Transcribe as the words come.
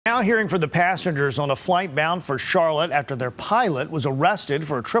now hearing from the passengers on a flight bound for Charlotte after their pilot was arrested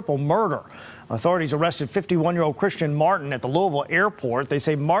for a triple murder. Authorities arrested 51-year-old Christian Martin at the Louisville airport. They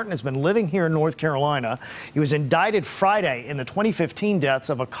say Martin has been living here in North Carolina. He was indicted Friday in the 2015 deaths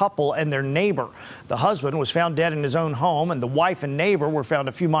of a couple and their neighbor. The husband was found dead in his own home, and the wife and neighbor were found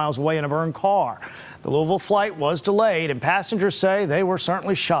a few miles away in a burned car. The Louisville flight was delayed, and passengers say they were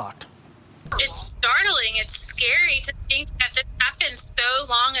certainly shocked. It's startling. It's scary to think that this happened so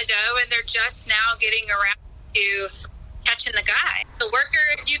long ago and they're just now getting around to catching the guy. The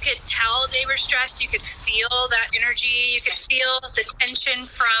workers, you could tell they were stressed. You could feel that energy. You could feel the tension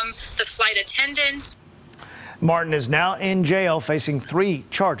from the flight attendants. Martin is now in jail facing 3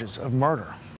 charges of murder.